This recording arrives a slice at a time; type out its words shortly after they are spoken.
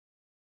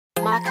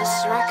Markus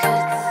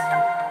Records.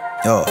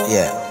 Yo,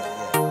 yeah.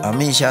 I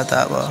mean, shout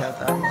out, bro.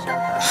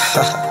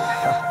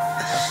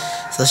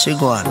 So she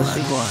go on, man.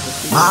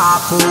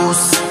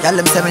 Markus, y'all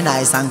them say me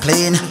nice and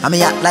clean. I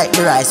me act like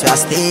the rice we a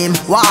steam.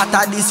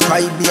 Water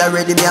describe me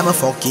already, me and my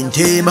fucking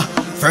team.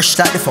 Fresh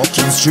like the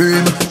fucking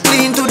stream.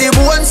 Clean to the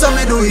bone, so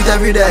me do it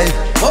every day.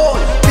 Oh,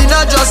 me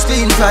not just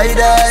clean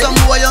Friday. Some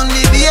boy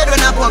only beard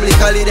when a public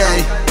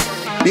holiday.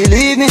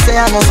 Believe me, say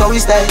I know so we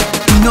stay.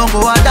 Me no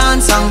go a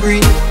dance and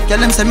green. Tell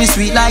them say me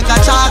sweet like a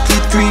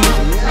chocolate cream.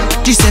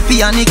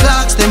 Giuseppe and the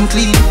clocks them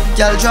clean.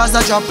 Girl draws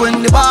a drop when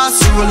the boss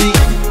rolling.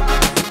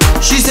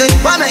 She say,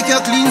 why make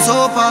you clean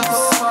so fast?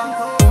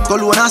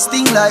 Cologne a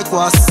sting like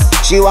was.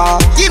 She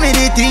want give me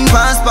the thing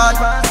fast spot.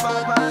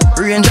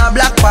 Ranger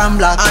black pan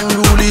black. And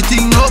rule the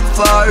thing up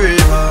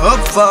forever,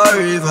 up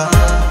forever.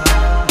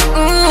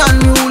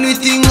 And rule the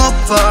thing up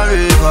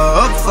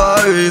forever, up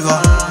forever.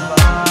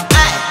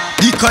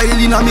 The coil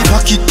in a me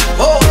pocket,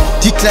 oh,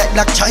 thick like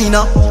Black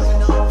China.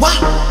 What?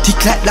 Thick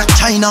like Black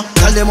China.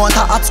 Tell them want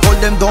a hot skull,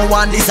 them don't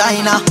want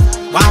designer.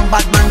 One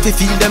bad man fi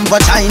feel them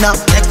vagina.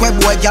 Take web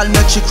boy girl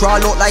make she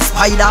crawl out like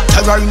spider.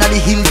 Terror inna the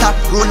hilltop,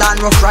 roll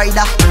on rough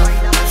rider.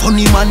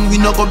 Funny man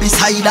we no go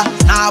beside her.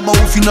 Nah bout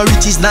fi no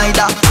riches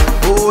neither.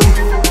 Oh,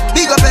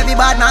 big up every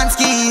bad man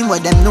scheme.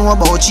 What them know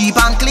about cheap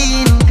and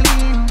clean.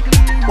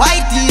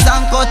 White tees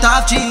and cut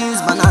off jeans.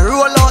 Man I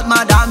roll out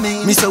madam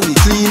me. Me say we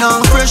clean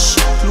and fresh,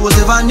 clothes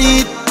ever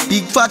need.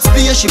 Big fat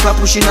spaceship a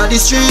pushing on the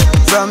street.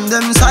 From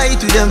them side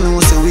to them know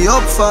say we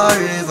up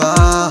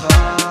forever.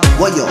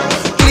 What yo?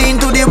 Clean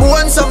to the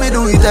bone so me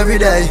do it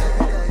every day.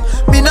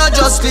 Me not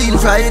just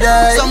clean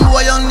Friday. Some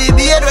boy only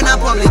beard when a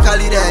public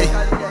holiday.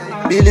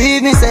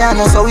 Believe me say I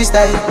know so we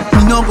stay.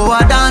 Me no go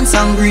a dance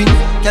and green.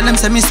 Tell them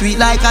say me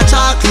sweet like a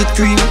chocolate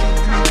cream.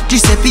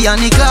 Giuseppe and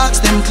the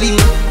clocks them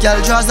clean. Girl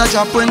draws a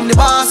drop when the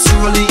boss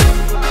rolling.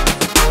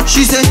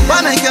 She say,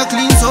 why make you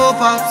clean so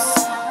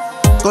fast?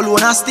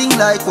 Cologne a sting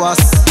like was.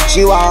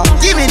 She want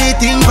give me the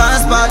thing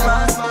fast spot.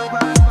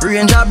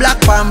 Ranger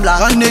black pan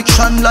black.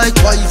 Connection like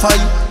Wi-Fi.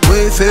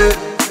 Wi-Fi.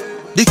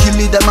 The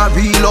killie them a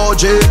real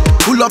OJ.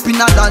 Pull up in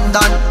a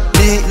London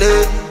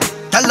lately.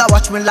 Tell her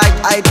watch me like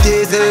hype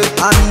TV.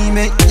 And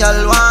me make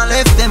y'all want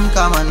left them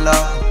come and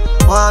laugh.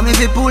 Want me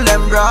fi pull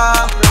them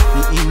bra.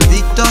 Me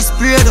Invictus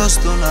spray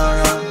dust turn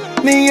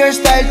around. Me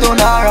hairstyle turn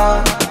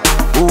around.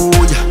 Oh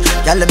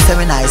yeah, y'all them say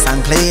me nice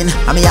and clean.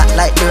 And me act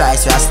like the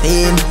rice we a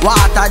steam.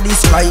 Water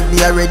describe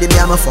me already, me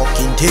and my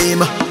fucking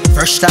team.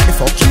 Fresh like the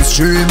fucking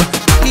stream.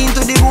 Clean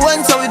to the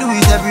bone so we do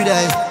it every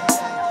day.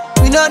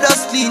 We not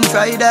just clean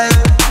Friday.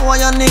 Why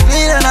you need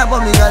clean and a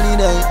public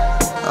holiday?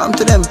 I'm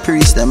to them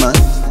priests them man.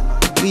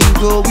 We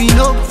going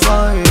up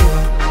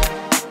forever.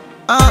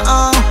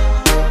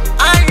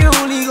 I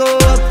only go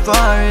up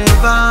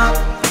forever.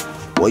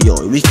 Oh yo,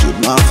 wicked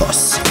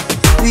Markus.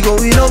 We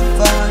going up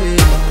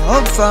forever,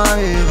 up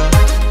forever.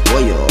 Oh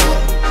yo,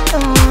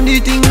 the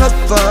thing up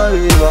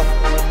forever.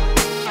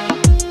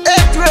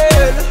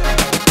 April.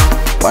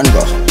 One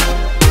go.